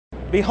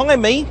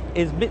Behind me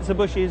is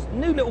Mitsubishi's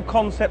new little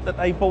concept that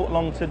they brought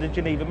along to the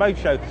Geneva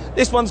Motor Show.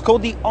 This one's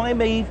called the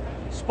iMiev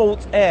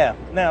Sports Air.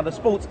 Now the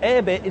Sports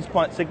Air bit is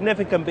quite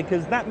significant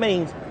because that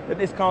means that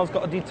this car's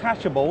got a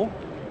detachable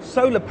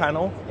solar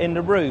panel in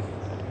the roof.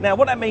 Now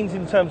what that means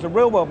in terms of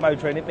real world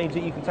motoring, it means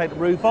that you can take the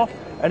roof off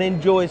and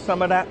enjoy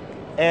some of that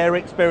air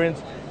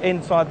experience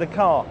inside the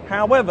car.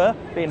 However,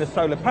 being a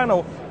solar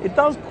panel, it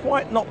does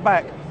quite knock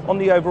back on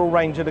the overall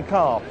range of the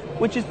car,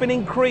 which has been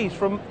increased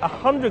from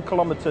 100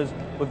 kilometres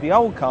with the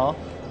old car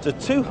to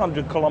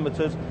 200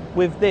 kilometres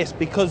with this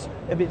because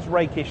of its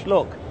rakish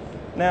look.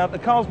 Now the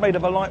car's made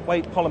of a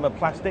lightweight polymer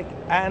plastic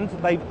and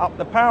they've upped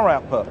the power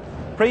output.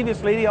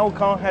 Previously the old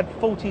car had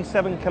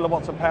 47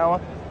 kilowatts of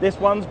power. This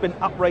one's been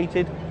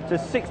uprated to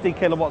 60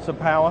 kilowatts of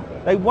power.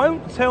 They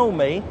won't tell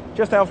me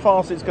just how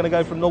fast it's going to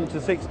go from 0 to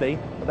 60,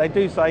 but they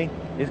do say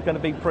it's going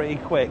to be pretty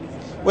quick.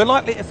 We're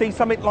likely to see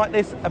something like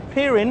this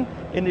appearing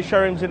in the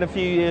showrooms in a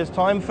few years'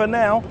 time. For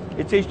now,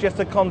 it is just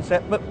a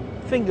concept, but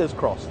fingers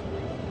crossed.